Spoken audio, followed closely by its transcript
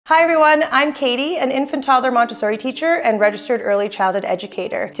Hi everyone, I'm Katie, an infant toddler Montessori teacher and registered early childhood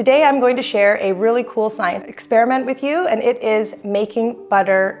educator. Today I'm going to share a really cool science experiment with you, and it is making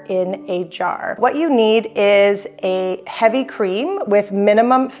butter in a jar. What you need is a heavy cream with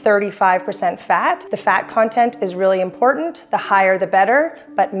minimum 35% fat. The fat content is really important. The higher the better,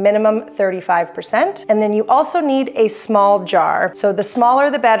 but minimum 35%. And then you also need a small jar. So the smaller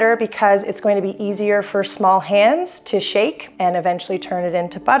the better, because it's going to be easier for small hands to shake and eventually turn it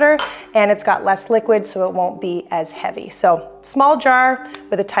into butter. And it's got less liquid, so it won't be as heavy. So small jar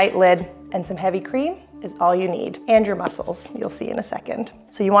with a tight lid and some heavy cream is all you need, and your muscles, you'll see in a second.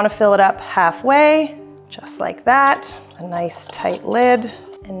 So you want to fill it up halfway, just like that, a nice tight lid.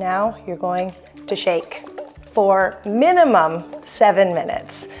 And now you're going to shake for minimum 7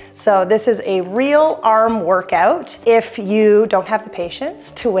 minutes. So this is a real arm workout. If you don't have the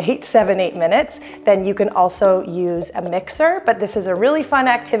patience to wait 7-8 minutes, then you can also use a mixer, but this is a really fun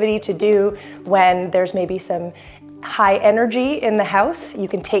activity to do when there's maybe some high energy in the house. You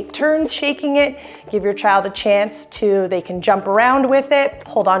can take turns shaking it, give your child a chance they can jump around with it,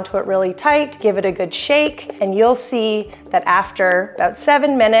 hold on to it really tight, give it a good shake, and you'll see that after about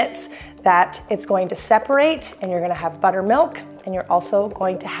 7 minutes, that it's going to separate and you're going to have buttermilk, and you're also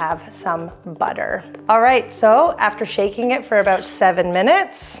going to have some butter. All right, so after shaking it for about 7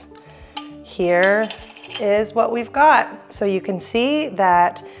 minutes, here is what we've got. So you can see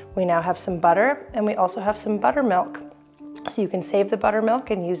that we now have some butter and we also have some buttermilk. So you can save the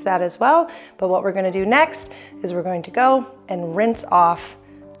buttermilk and use that as well. But what we're going to do next is we're going to go and rinse off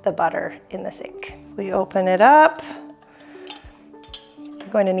the butter in the sink. We open it up.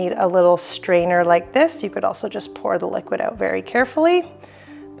 Going to need a little strainer like this. You could also just pour the liquid out very carefully,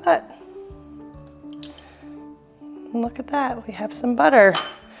 but look at that, we have some butter.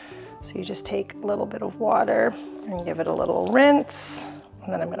 So you just take a little bit of water and give it a little rinse,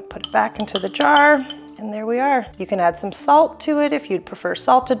 and then I'm going to put it back into the jar, and there we are. You can add some salt to it if you'd prefer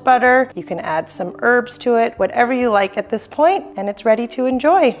salted butter. You can add some herbs to it, whatever you like at this point, and it's ready to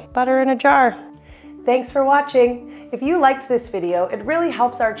enjoy. Butter in a jar. Thanks for watching. If you liked this video, it really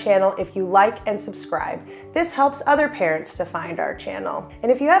helps our channel if you like and subscribe. This helps other parents to find our channel.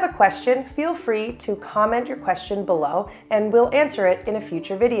 And if you have a question, feel free to comment your question below and we'll answer it in a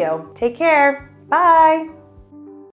future video. Take care. Bye.